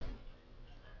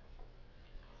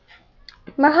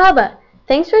Marhaba!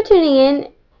 Thanks for tuning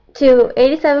in to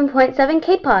 87.7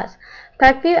 KPAWZ,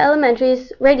 Parkview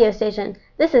Elementary's radio station.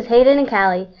 This is Hayden and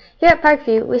Callie. Here at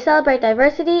Parkview, we celebrate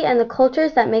diversity and the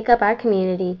cultures that make up our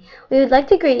community. We would like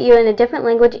to greet you in a different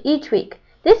language each week.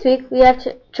 This week, we have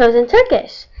chosen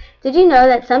Turkish. Did you know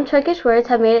that some Turkish words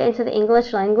have made it into the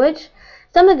English language?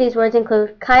 Some of these words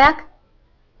include kayak,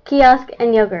 kiosk,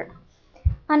 and yogurt.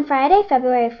 On Friday,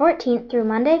 February 14th through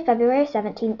Monday, February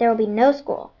 17th, there will be no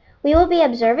school. We will be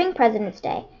observing President's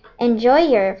Day. Enjoy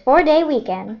your 4-day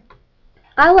weekend.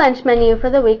 Our lunch menu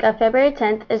for the week of February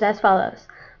 10th is as follows.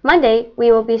 Monday,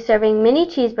 we will be serving mini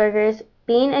cheeseburgers,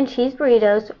 bean and cheese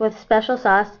burritos with special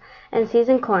sauce, and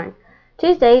seasoned corn.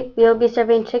 Tuesday, we will be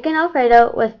serving chicken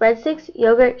Alfredo with breadsticks,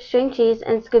 yogurt, string cheese,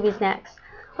 and Scooby snacks.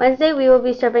 Wednesday, we will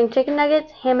be serving chicken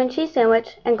nuggets, ham and cheese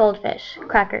sandwich, and goldfish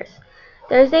crackers.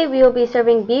 Thursday, we will be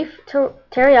serving beef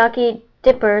teriyaki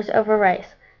dippers over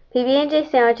rice, PB&J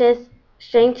sandwiches,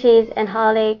 string cheese, and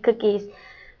holiday cookies.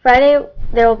 Friday,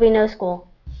 there will be no school.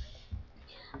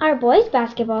 Our boys'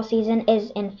 basketball season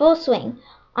is in full swing.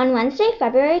 On Wednesday,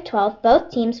 February 12th,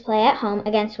 both teams play at home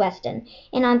against Weston.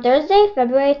 And on Thursday,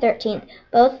 February 13th,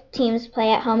 both teams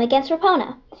play at home against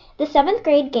Rapona. The 7th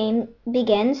grade game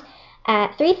begins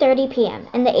at 3:30 p.m.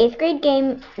 and the 8th grade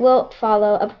game will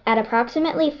follow at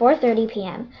approximately 4:30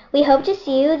 p.m. We hope to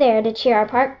see you there to cheer our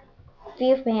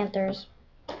Parkview Panthers.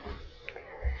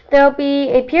 There will be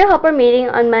a peer helper meeting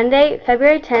on Monday,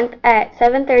 February 10th at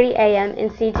 7:30 a.m. in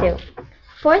C2.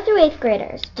 4th through 8th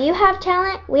graders, do you have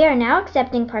talent? We are now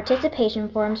accepting participation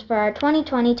forms for our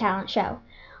 2020 talent show.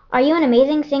 Are you an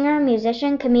amazing singer,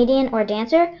 musician, comedian, or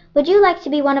dancer? Would you like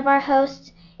to be one of our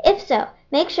hosts? If so,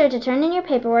 make sure to turn in your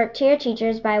paperwork to your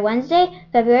teachers by Wednesday,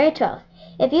 February 12th.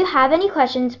 If you have any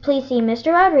questions, please see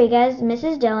Mr. Rodriguez,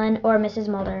 Mrs. Dillon, or Mrs.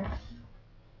 Mulder.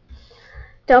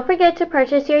 Don't forget to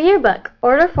purchase your yearbook.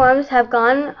 Order forms have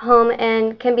gone home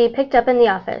and can be picked up in the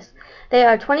office. They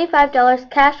are $25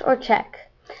 cash or check.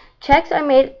 Checks are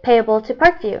made payable to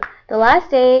Parkview. The last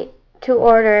day to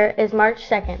order is March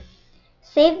 2nd.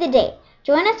 Save the date.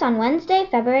 Join us on Wednesday,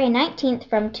 February 19th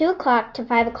from 2 o'clock to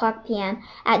 5 o'clock p.m.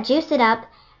 at Juice It Up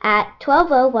at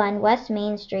 1201 West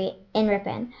Main Street in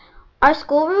Ripon. Our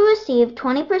school will receive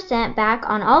 20% back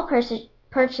on all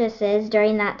purchases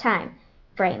during that time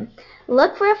frame.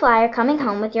 Look for a flyer coming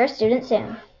home with your student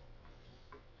soon.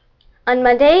 On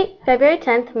Monday, February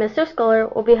 10th, Mr. Scholar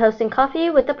will be hosting Coffee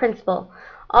with the Principal.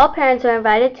 All parents are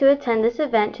invited to attend this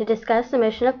event to discuss the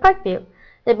mission of Parkview.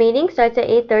 The meeting starts at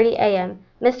 8:30 a.m.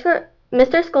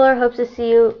 Mr. Scholar hopes to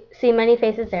see many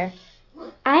faces there.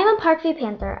 I am a Parkview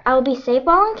Panther. I will be safe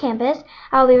while on campus.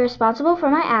 I will be responsible for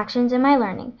my actions and my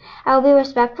learning. I will be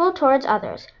respectful towards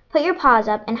others. Put your paws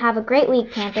up and have a great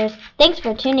week, Panthers. Thanks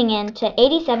for tuning in to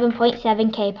 87.7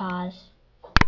 KPAWZ.